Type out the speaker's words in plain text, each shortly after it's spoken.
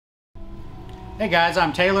Hey guys,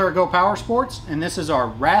 I'm Taylor at GoPowerSports, and this is our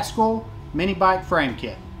Rascal Minibike Frame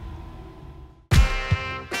Kit.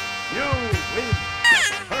 You win.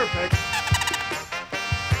 Perfect.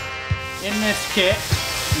 In this kit,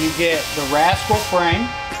 you get the Rascal frame,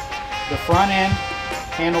 the front end,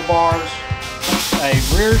 handlebars, a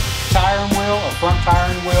rear tire and wheel, a front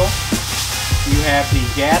tire and wheel. You have the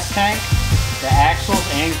gas tank, the axles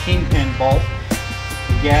and kingpin bolt,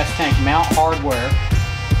 the gas tank mount hardware,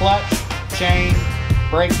 clutch, chain,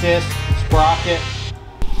 brake disc, sprocket,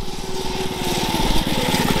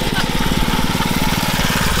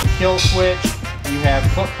 kill switch. You have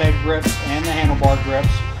foot peg grips and the handlebar grips,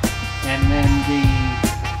 and then the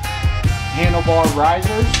handlebar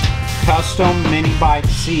risers, custom mini bike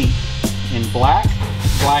seat in black,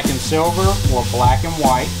 black and silver, or black and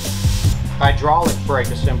white, hydraulic brake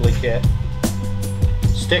assembly kit,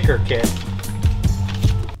 sticker kit.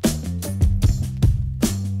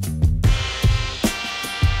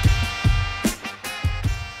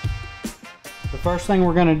 The first thing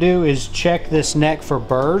we're going to do is check this neck for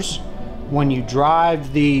burrs. When you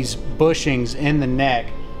drive these bushings in the neck,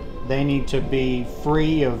 they need to be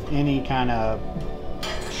free of any kind of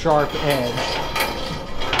sharp edge.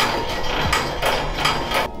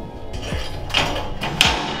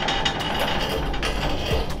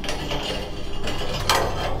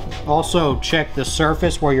 Also check the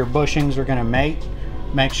surface where your bushings are going to mate.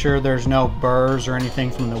 Make sure there's no burrs or anything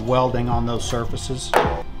from the welding on those surfaces.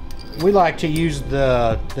 We like to use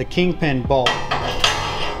the kingpin bolt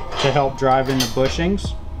to help drive in the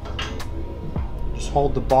bushings. Just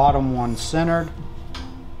hold the bottom one centered.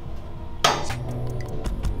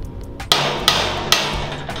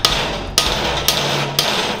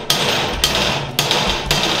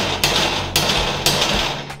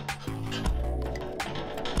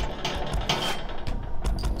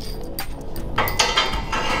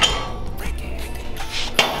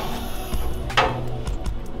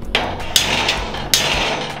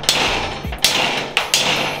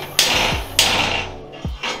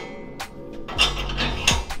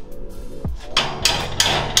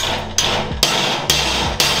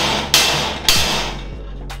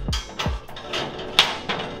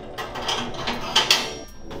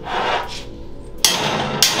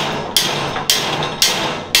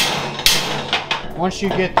 Once you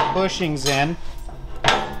get the bushings in,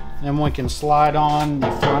 then we can slide on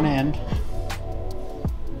the front end.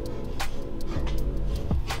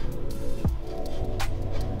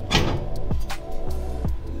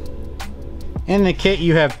 In the kit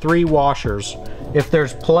you have 3 washers. If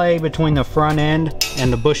there's play between the front end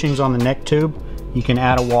and the bushings on the neck tube, you can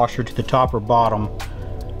add a washer to the top or bottom.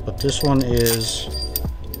 But this one is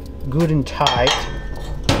good and tight.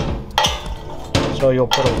 So you'll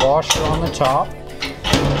put a washer on the top.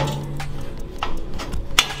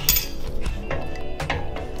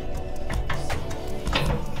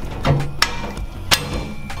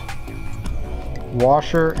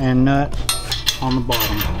 Washer and nut on the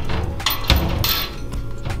bottom.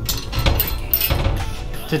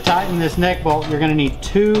 To tighten this neck bolt, you're going to need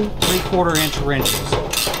 2 3/4 inch wrenches.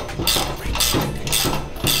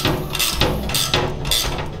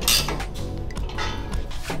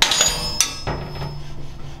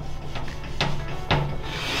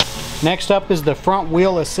 Next up is the front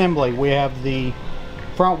wheel assembly. We have the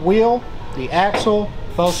front wheel, the axle,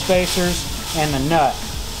 both spacers, and the nut.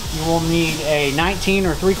 You will need a 19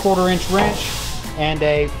 or 3/4 inch wrench and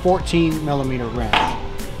a 14 millimeter wrench.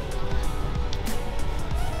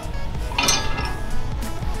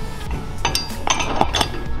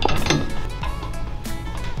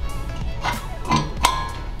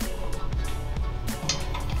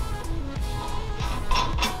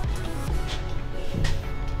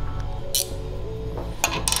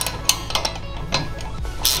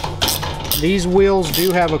 These wheels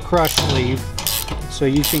do have a crush sleeve, so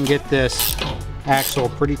you can get this axle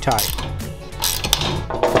pretty tight.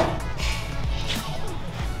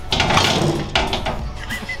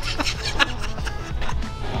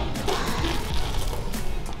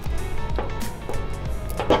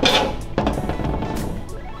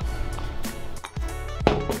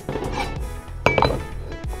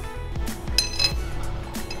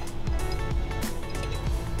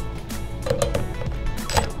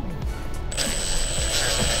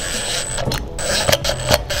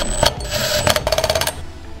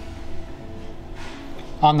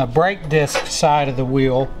 On the brake disc side of the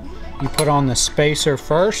wheel, you put on the spacer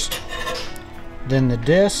first, then the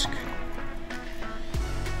disc,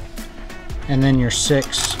 and then your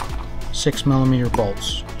 6 millimeter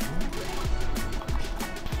bolts.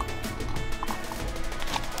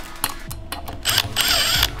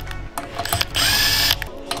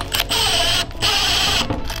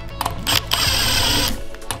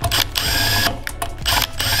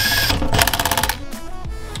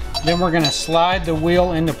 Then we're going to slide the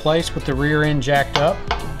wheel into place with the rear end jacked up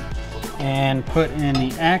and put in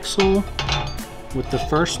the axle with the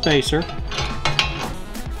first spacer.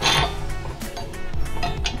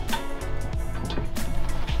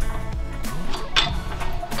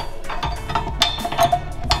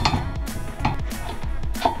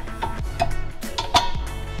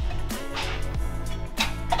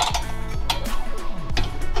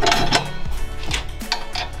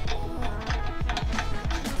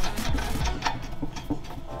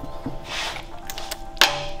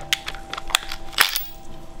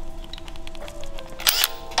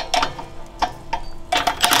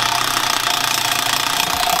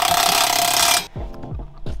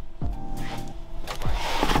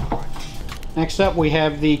 Next up we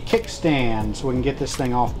have the kickstand, so we can get this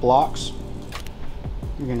thing off blocks.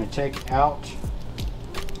 You're going to take out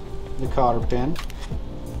the cotter pin.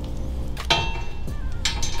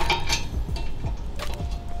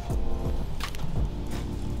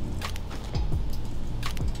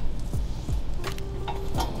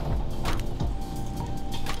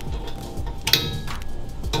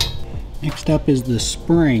 Next up is the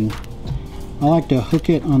spring. I like to hook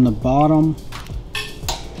it on the bottom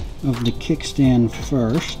of the kickstand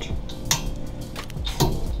first.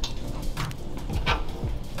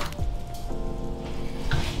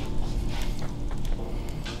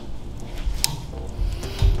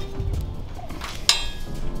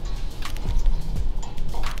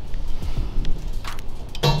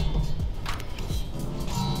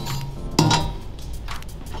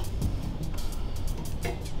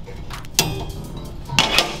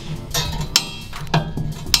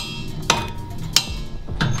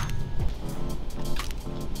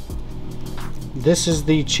 This is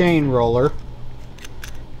the chain roller.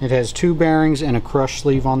 It has 2 bearings and a crush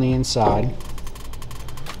sleeve on the inside.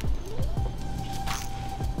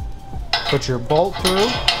 Put your bolt through.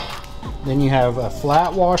 Then you have a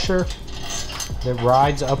flat washer that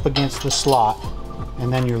rides up against the slot,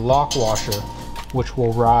 and then your lock washer, which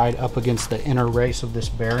will ride up against the inner race of this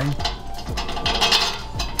bearing.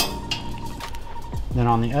 Then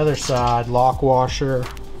on the other side, lock washer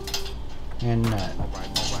and nut.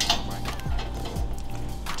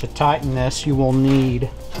 To tighten this, you will need a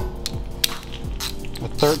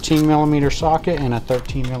 13mm socket and a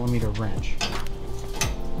 13mm wrench.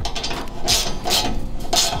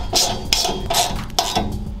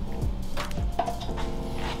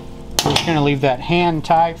 We're just going to leave that hand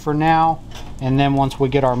tight for now, and then once we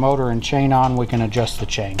get our motor and chain on, we can adjust the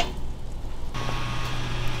chain.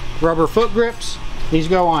 Rubber foot grips. These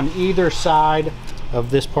go on either side of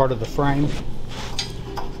this part of the frame.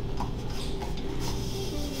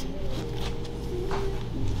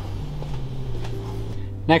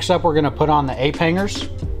 Next up, we're going to put on the ape hangers.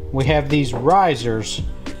 We have these risers.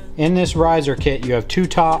 In this riser kit, you have 2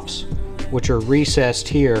 tops, which are recessed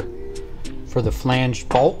here for the flanged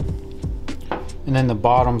bolt, and then the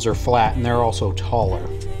bottoms are flat, and they're also taller.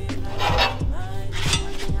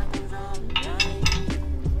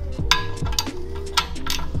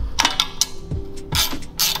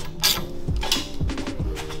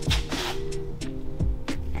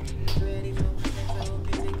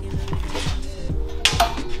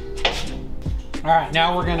 Alright,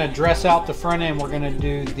 now we're going to dress out the front end. We're going to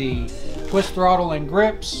do the twist throttle and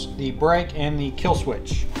grips, the brake, and the kill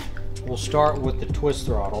switch. We'll start with the twist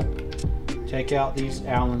throttle. Take out these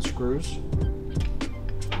Allen screws.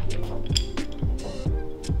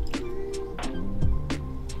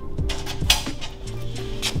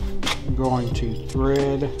 I'm going to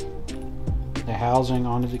thread the housing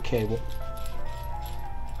onto the cable.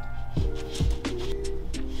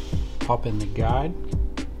 Pop in the guide.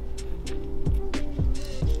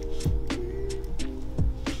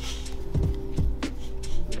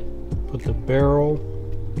 Put the barrel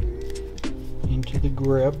into the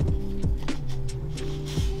grip.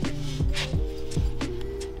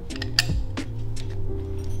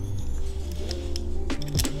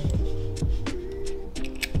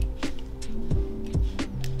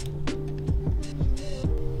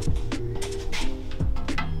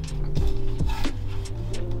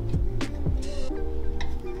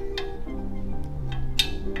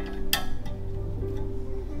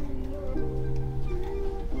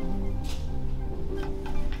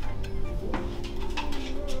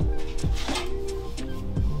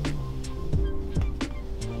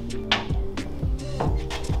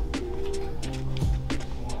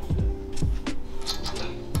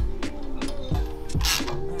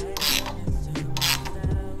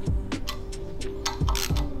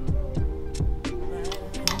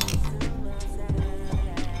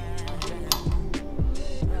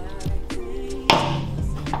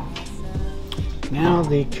 Now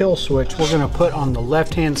the kill switch we're going to put on the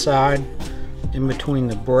left hand side in between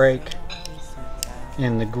the brake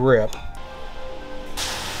and the grip.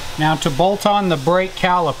 Now to bolt on the brake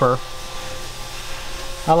caliper,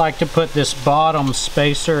 I like to put this bottom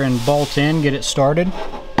spacer and bolt in, get it started.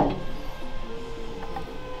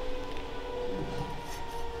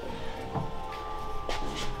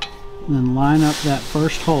 And then line up that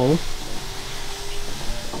first hole.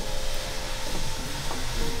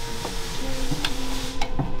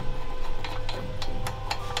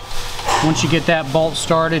 Once you get that bolt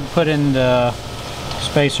started, put in the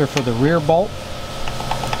spacer for the rear bolt.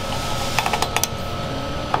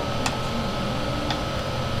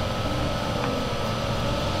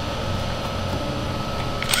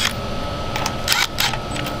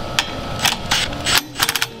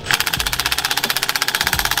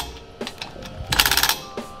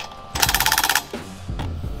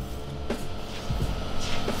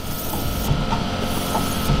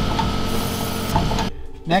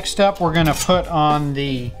 Next up, we're going to put on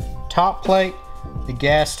the top plate, the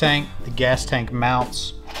gas tank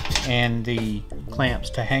mounts, and the clamps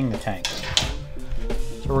to hang the tank.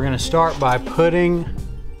 So we're going to start by putting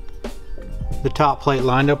the top plate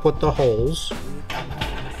lined up with the holes.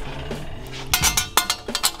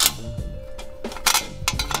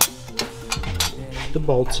 The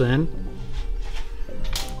bolts in.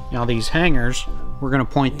 Now these hangers, we're going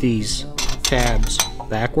to point these tabs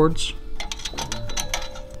backwards.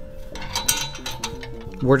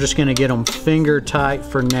 We're just going to get them finger tight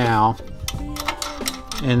for now,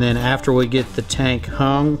 and then after we get the tank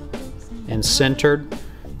hung and centered,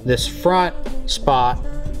 this front spot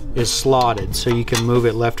is slotted so you can move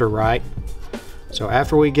it left or right. So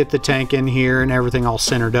after we get the tank in here and everything all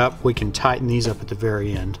centered up, we can tighten these up at the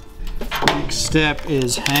very end. Next step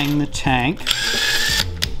is hang the tank.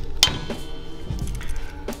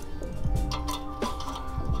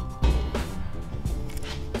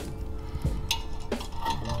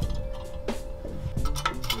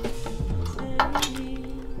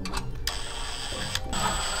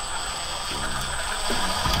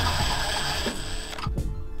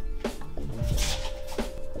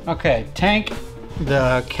 Okay, tank,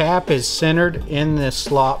 the cap is centered in this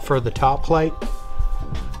slot for the top plate.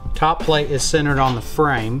 Top plate is centered on the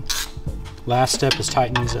frame. Last step is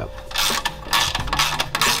tighten these up.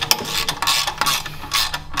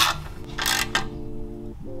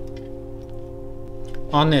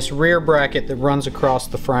 On this rear bracket that runs across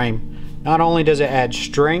the frame, not only does it add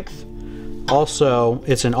strength, also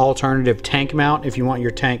it's an alternative tank mount if you want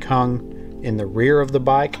your tank hung in the rear of the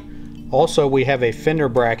bike. Also, we have a fender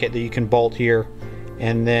bracket that you can bolt here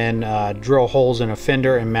and then drill holes in a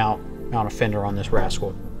fender and mount a fender on this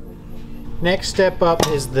Rascal. Next step up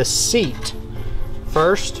is the seat.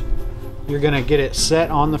 First, you're going to get it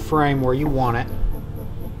set on the frame where you want it.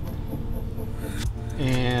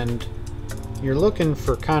 And you're looking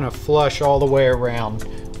for kind of flush all the way around.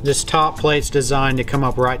 This top plate's designed to come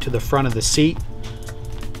up right to the front of the seat.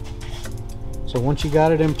 So once you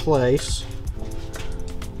got it in place,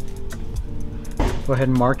 go ahead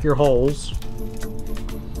and mark your holes.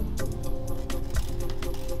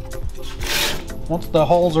 Once the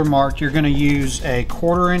holes are marked, you're going to use a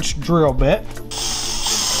 1/4 inch drill bit.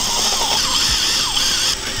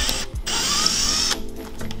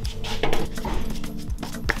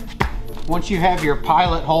 Once you have your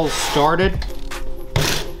pilot holes started,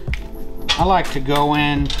 I like to go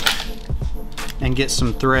in and get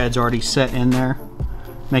some threads already set in there.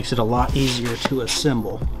 Makes it a lot easier to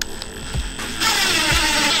assemble.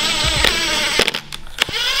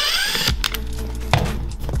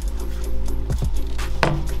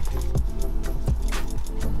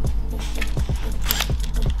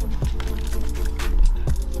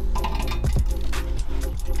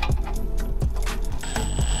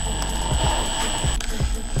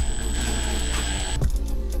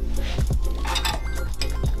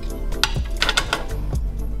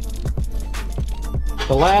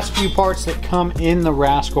 The last few parts that come in the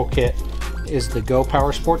Rascal kit is the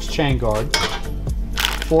GoPowerSports chain guard,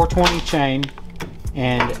 420 chain,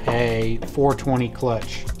 and a 420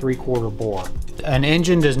 clutch, 3/4 bore. An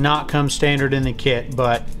engine does not come standard in the kit,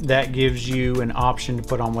 but that gives you an option to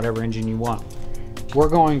put on whatever engine you want. We're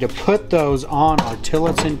going to put those on our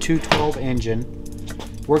Tillotson 212 engine.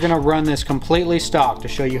 We're going to run this completely stock to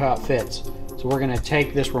show you how it fits. So we're going to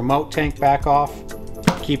take this remote tank back off,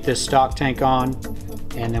 keep this stock tank on,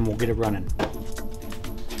 and then we'll get it running.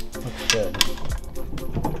 Looks good.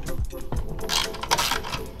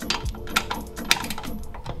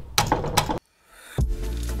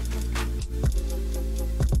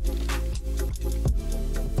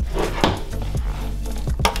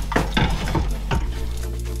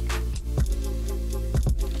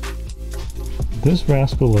 This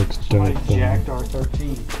Rascal looks Somebody dope though. jacked our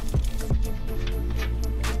 13.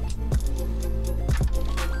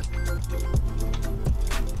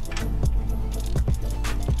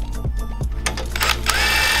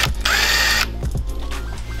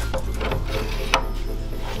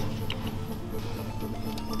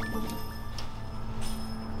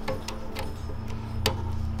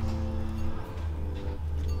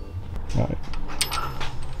 Right.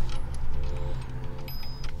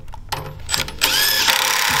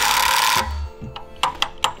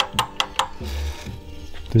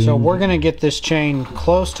 So we're going to get this chain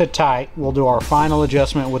close to tight. We'll do our final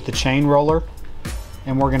adjustment with the chain roller,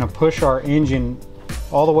 and we're going to push our engine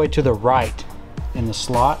all the way to the right in the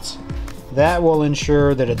slots. That will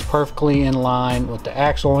ensure that it's perfectly in line with the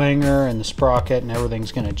axle hanger and the sprocket, and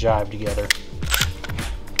everything's going to jive together.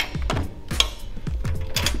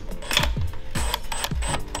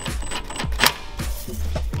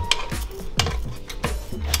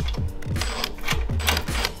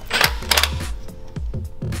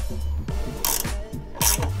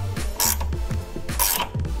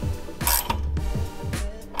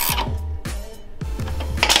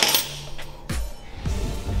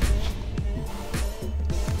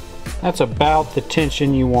 That's about the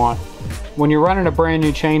tension you want. When you're running a brand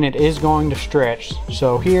new chain, it is going to stretch.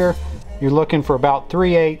 So here, you're looking for about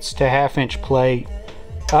 3/8 to 1/2 inch play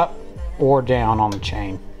up or down on the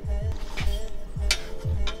chain.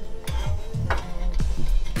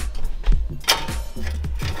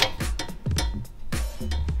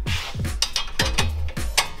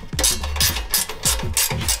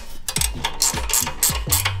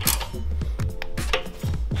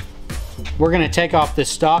 We're going to take off this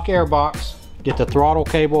stock air box, get the throttle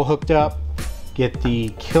cable hooked up, get the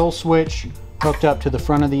kill switch hooked up to the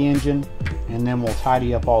front of the engine, and then we'll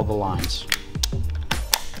tidy up all the lines.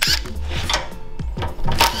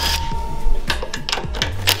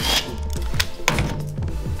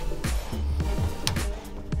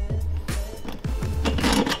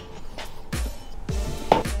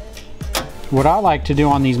 What I like to do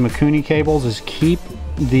on these Mikuni cables is keep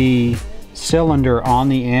the cylinder on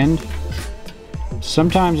the end.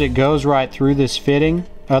 Sometimes it goes right through this fitting,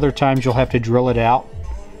 other times you'll have to drill it out,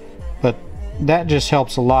 but that just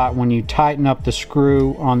helps a lot. When you tighten up the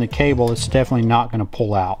screw on the cable, it's definitely not going to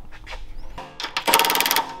pull out.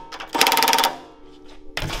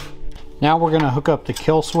 Now we're going to hook up the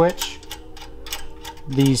kill switch.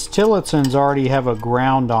 These Tillotsons already have a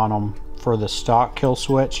ground on them for the stock kill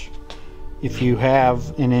switch. If you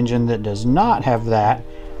have an engine that does not have that,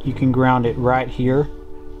 you can ground it right here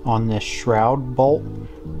on this shroud bolt.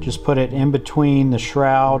 Just put it in between the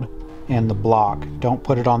shroud and the block. Don't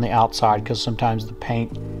put it on the outside because sometimes the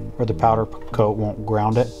paint or the powder coat won't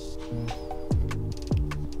ground it.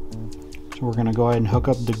 So we're going to go ahead and hook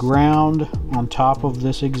up the ground on top of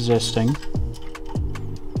this existing.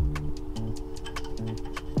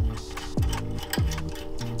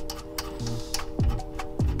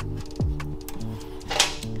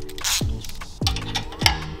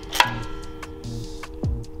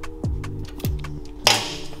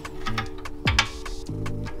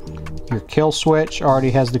 Your kill switch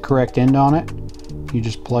already has the correct end on it. You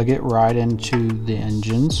just plug it right into the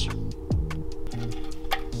engines.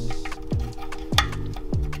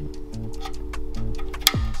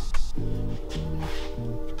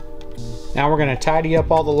 Now we're going to tidy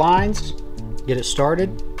up all the lines, get it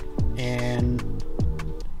started, and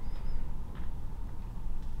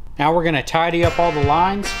now we're going to tidy up all the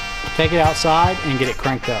lines, take it outside, and get it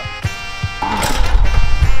cranked up.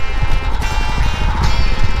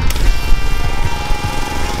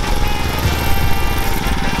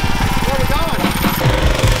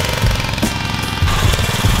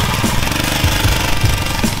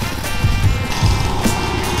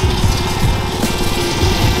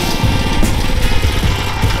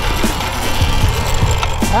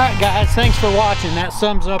 Alright guys, thanks for watching. That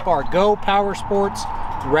sums up our GoPowerSports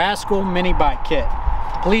Rascal Minibike Kit.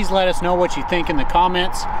 Please let us know what you think in the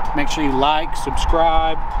comments. Make sure you like,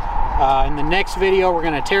 subscribe. In the next video, we're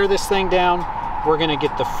going to tear this thing down. We're going to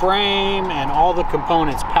get the frame and all the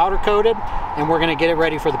components powder coated, and we're going to get it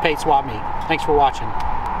ready for the paint swap meet. Thanks for watching.